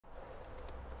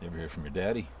You ever hear from your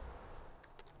daddy?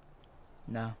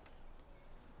 No.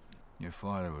 Your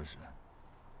father was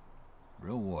a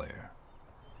real warrior.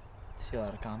 See a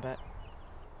lot of combat?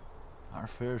 Our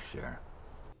fair share.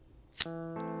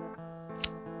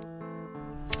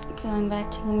 Going back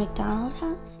to the McDonald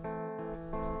house?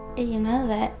 You know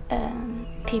that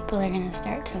people are gonna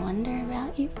start to wonder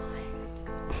about you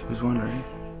boys. Who's wondering?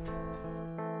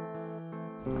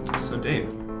 So Dave,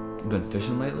 you been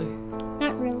fishing lately?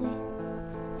 Not really.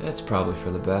 It's probably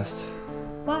for the best.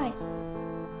 Why?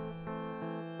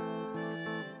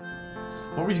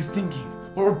 What were you thinking?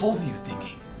 What were both of you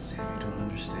thinking? Sam, you don't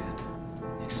understand.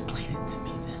 Explain it to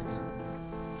me then.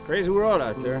 It's a crazy world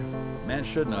out there. Man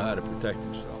should know how to protect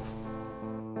himself.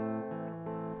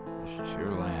 This is your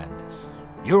land.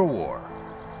 Your war.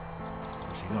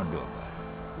 What's he gonna do about it?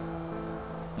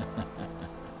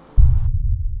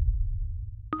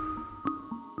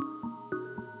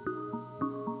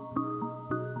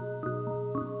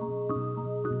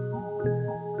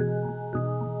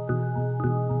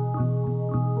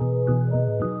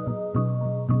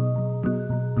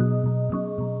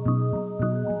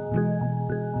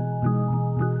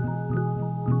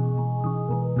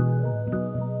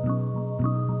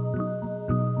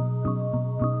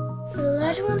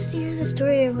 Elijah wants to hear the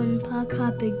story of when Pa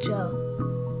caught Big Joe.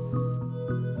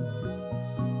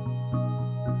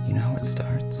 You know how it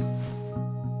starts?